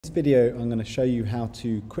In this video I'm going to show you how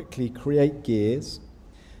to quickly create gears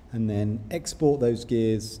and then export those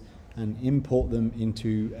gears and import them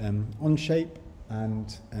into onshape,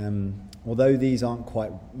 and although these aren't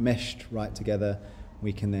quite meshed right together,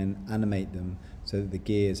 we can then animate them so that the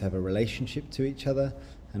gears have a relationship to each other,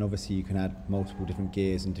 and obviously you can add multiple different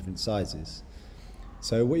gears in different sizes.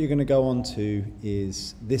 So what you're going to go on to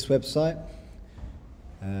is this website,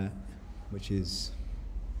 which is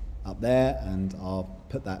up there, and I'll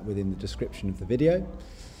put that within the description of the video.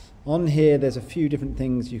 On here there's a few different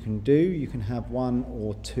things you can do. You can have 1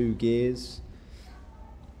 or 2 gears,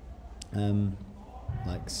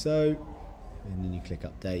 like so, and then you click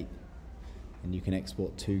update and you can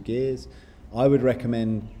export 2 gears. I would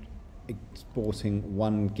recommend exporting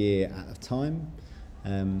 1 gear at a time,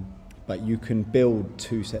 but you can build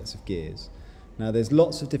 2 sets of gears. Now there's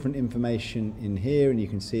lots of different information in here, and you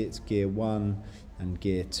can see it's gear 1 and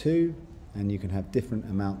gear 2, and you can have different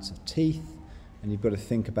amounts of teeth, and you've got to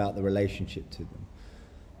think about the relationship to them.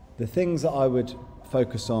 The things that I would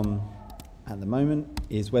focus on at the moment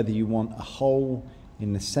is whether you want a hole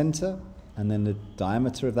in the center and then the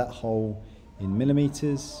diameter of that hole in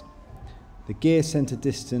millimeters, the gear center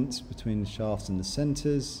distance between the shafts and the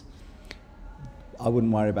centers. I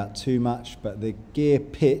wouldn't worry about too much, but the gear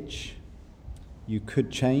pitch you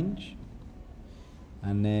could change,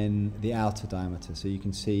 and then the outer diameter. So you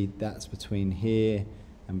can see that's between here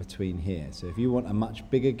and between here. So if you want a much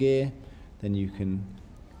bigger gear, then you can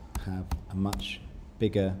have a much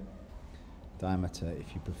bigger diameter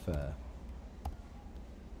if you prefer.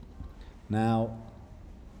 Now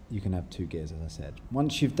you can have 2 gears, as I said.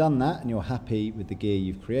 Once you've done that and you're happy with the gear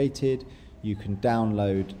you've created, you can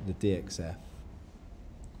download the DXF.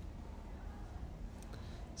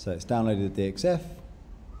 So it's downloaded the DXF.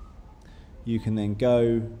 You can then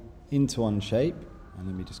go into onshape, and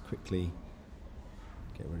let me just quickly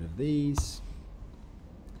get rid of these,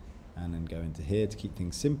 and then go into here to keep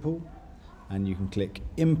things simple, and you can click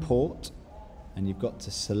import, and you've got to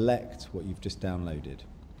select what you've just downloaded.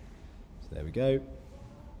 So there we go,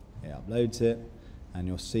 it uploads it, and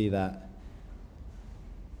you'll see that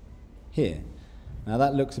here. Now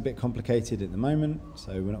that looks a bit complicated at the moment,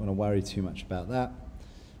 so we're not going to worry too much about that.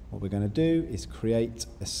 What we're going to do is create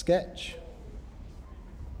a sketch,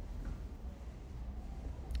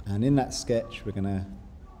 and in that sketch we're going to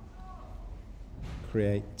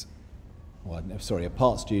create, a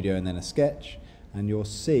part studio and then a sketch, and you'll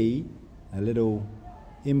see a little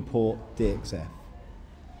import DXF.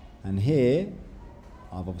 And here,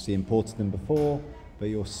 I've obviously imported them before, but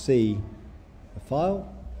you'll see the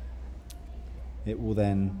file. It will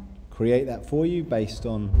then create that for you based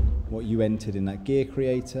on what you entered in that gear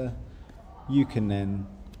creator. You can then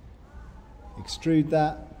extrude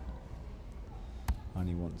that.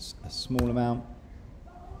 Only wants a small amount.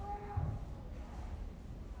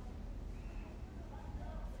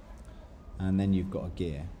 And then you've got a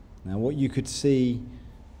gear. Now what you could see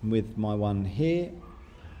with my one here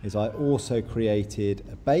is I also created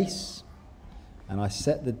a base, and I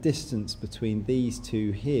set the distance between these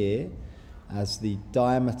two here as the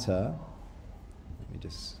diameter. Let me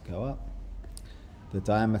just go up. The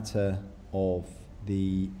diameter of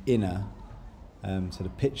the inner, so the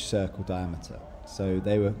pitch circle diameter. So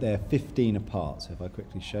they're 15 apart. So if I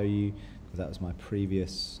quickly show you, because that was my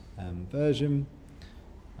previous version.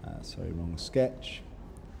 Sorry, wrong sketch.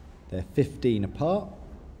 They're 15 apart.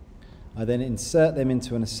 I then insert them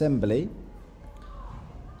into an assembly.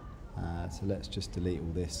 So let's just delete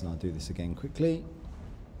all this, and I'll do this again quickly.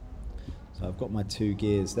 So I've got my 2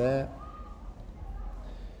 gears there.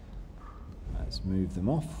 Let's move them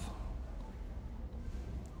off.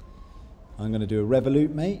 I'm going to do a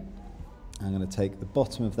revolute mate. I'm going to take the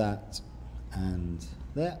bottom of that and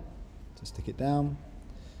there to stick it down,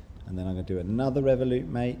 and then I'm going to do another revolute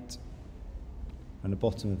mate from the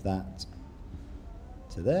bottom of that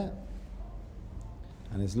to there.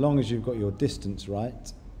 And as long as you've got your distance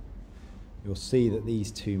right, you'll see that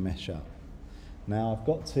these 2 mesh up. Now I've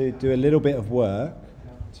got to do a little bit of work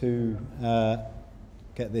to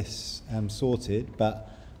get this sorted, but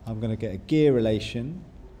I'm going to get a gear relation,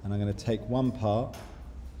 and I'm going to take one part,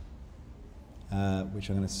 which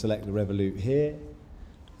I'm going to select the revolute here,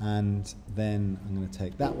 and then I'm going to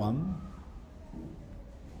take that one,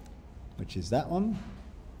 which is that one,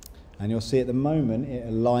 and you'll see at the moment it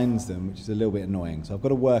aligns them, which is a little bit annoying. So I've got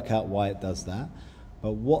to work out why it does that.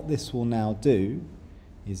 But what this will now do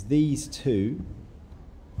is these 2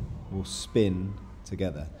 will spin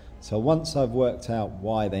together. So once I've worked out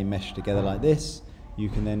why they mesh together like this, you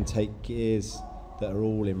can then take gears that are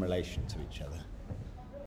all in relation to each other.